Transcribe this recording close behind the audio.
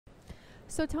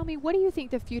So tell me, what do you think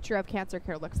the future of cancer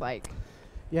care looks like?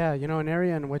 Yeah, an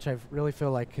area in which I really feel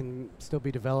like can still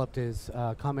be developed is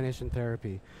combination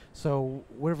therapy. So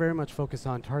we're very much focused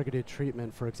on targeted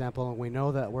treatment, for example, and we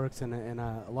know that works in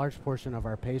a large portion of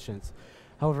our patients.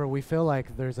 However, we feel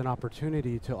like there's an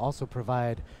opportunity to also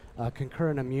provide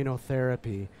concurrent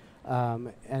immunotherapy,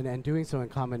 and doing so in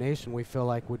combination we feel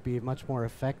like would be much more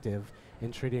effective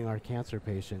in treating our cancer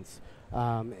patients,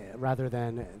 rather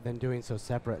than doing so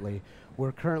separately.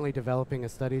 We're currently developing a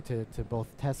study to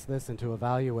both test this and to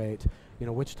evaluate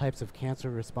which types of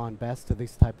cancer respond best to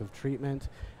this type of treatment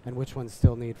and which ones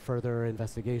still need further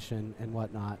investigation and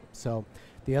whatnot. So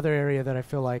the other area that I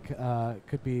feel like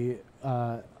could be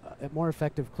more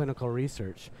effective clinical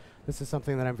research. This is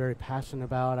something that I'm very passionate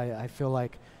about. I feel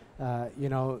like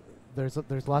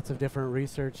there's lots of different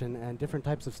research and different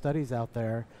types of studies out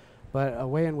there, but a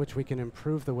way in which we can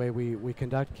improve the way we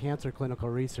conduct cancer clinical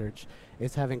research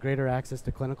is having greater access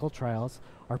to clinical trials.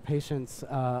 Our patients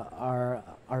are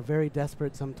very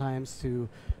desperate sometimes to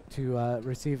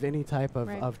receive any type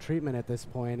of treatment at this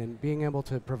point, and being able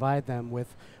to provide them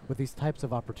with these types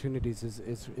of opportunities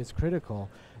is critical.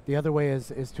 The other way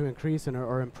is to increase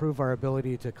or improve our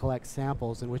ability to collect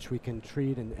samples in which we can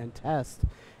treat and test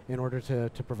in order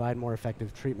to provide more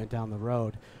effective treatment down the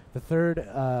road. The third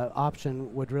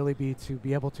option would really be to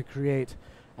be able to create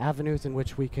avenues in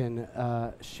which we can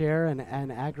share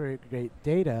and aggregate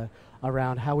data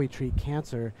around how we treat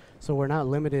cancer, so we're not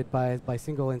limited by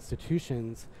single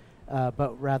institutions,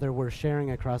 but rather we're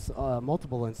sharing across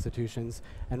multiple institutions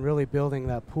and really building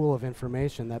that pool of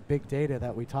information, that big data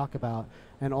that we talk about,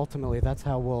 and ultimately that's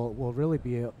how we'll really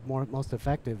be most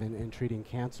effective in treating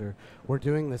cancer. We're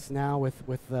doing this now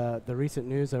with the recent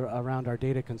news around our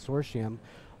data consortium.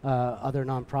 Other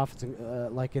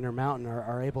nonprofits like Intermountain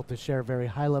are able to share very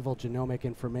high-level genomic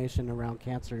information around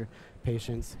cancer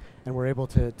patients, and we're able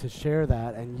to share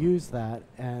that and use that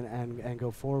and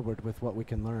go forward with what we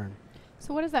can learn.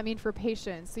 So what does that mean for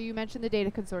patients? So you mentioned the data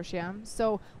consortium.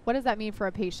 So what does that mean for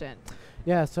a patient?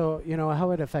 Yeah, so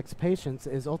how it affects patients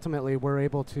is ultimately we're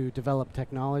able to develop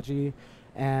technology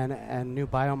and new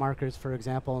biomarkers, for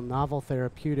example, novel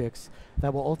therapeutics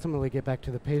that will ultimately get back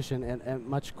to the patient and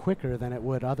much quicker than it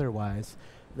would otherwise.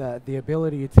 The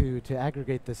ability to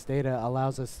aggregate this data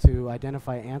allows us to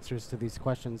identify answers to these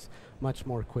questions much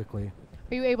more quickly.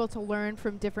 Are you able to learn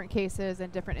from different cases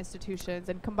and different institutions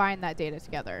and combine that data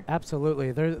together?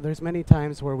 Absolutely. There's many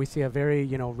times where we see a very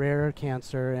rare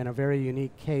cancer and a very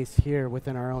unique case here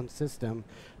within our own system,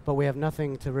 but we have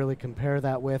nothing to really compare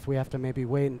that with. We have to maybe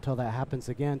wait until that happens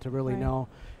again to really know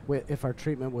if our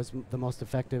treatment was the most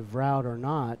effective route or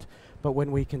not. But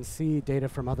when we can see data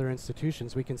from other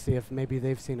institutions, we can see if maybe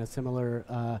they've seen a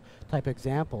similar type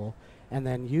example, and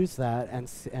then use that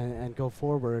and go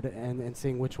forward and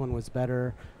seeing which one was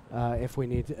better, if we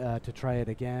need to try it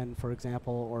again, for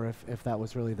example, or if that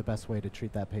was really the best way to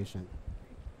treat that patient.